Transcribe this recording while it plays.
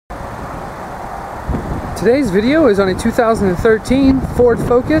Today's video is on a 2013 Ford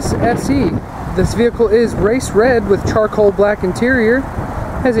Focus SE. This vehicle is race red with charcoal black interior,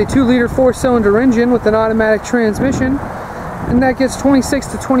 has a 2-liter 4-cylinder engine with an automatic transmission, and that gets 26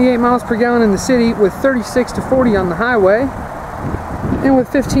 to 28 miles per gallon in the city with 36 to 40 on the highway. And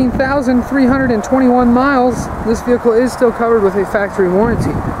with 15,321 miles, this vehicle is still covered with a factory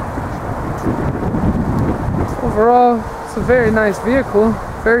warranty. Overall, it's a very nice vehicle,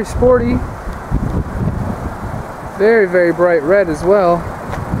 very sporty. Very, very bright red as well.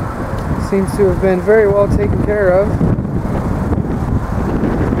 Seems to have been very well taken care of.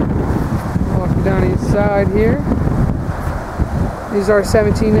 Walking down each side here. These are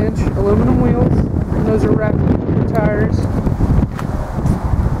 17-inch aluminum wheels, and those are wrapped tires.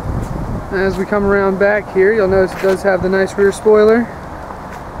 As we come around back here, you'll notice it does have the nice rear spoiler.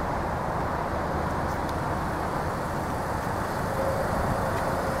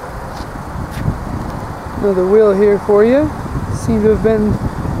 Another wheel here for you. Seems to have been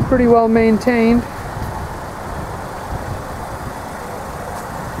pretty well maintained.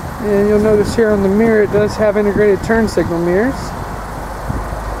 And you'll notice here on the mirror it does have integrated turn signal mirrors.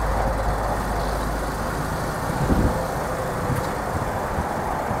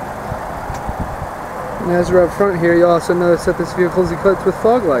 And as we're up front here, you'll also notice that this vehicle is equipped with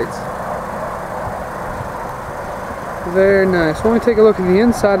fog lights. Very nice. When we take a look at the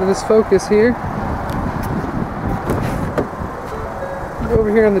inside of this Focus here, over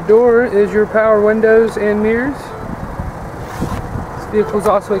here on the door is your power windows and mirrors. This vehicle is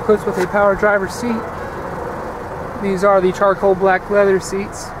also equipped with a power driver seat. These are the charcoal black leather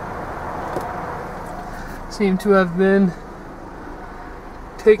seats. Seem to have been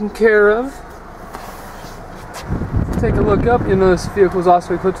taken care of. Take a look up, you'll notice the vehicle is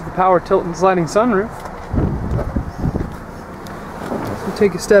also equipped with a power tilt and sliding sunroof. So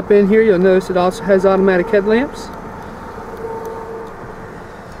take a step in here, you'll notice it also has automatic headlamps.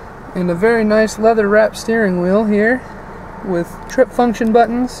 And a very nice leather wrapped steering wheel here with trip function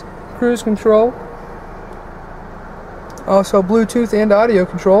buttons, cruise control, also Bluetooth and audio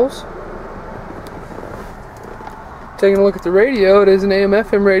controls. Taking a look at the radio, it is an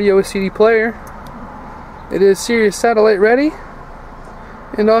AM/FM radio with CD player. It is Sirius satellite ready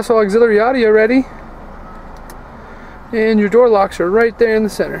and also auxiliary audio ready. And your door locks are right there in the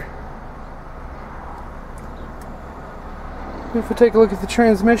center. If we take a look at the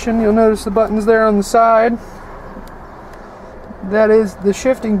transmission, you'll notice the buttons there on the side. That is the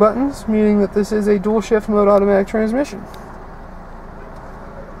shifting buttons, meaning that this is a dual shift mode automatic transmission.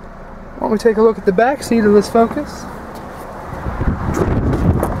 Why don't we take a look at the back seat of this Focus.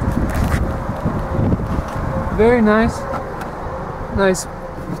 Very nice. Nice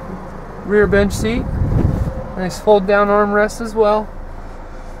rear bench seat. Nice fold down armrest as well.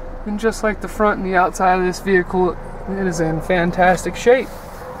 And just like the front and the outside of this vehicle, it is in fantastic shape.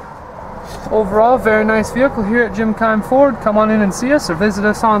 Overall, very nice vehicle here at Jim Keim Ford. Come on in and see us or visit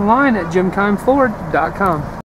us online at jimkeimford.com.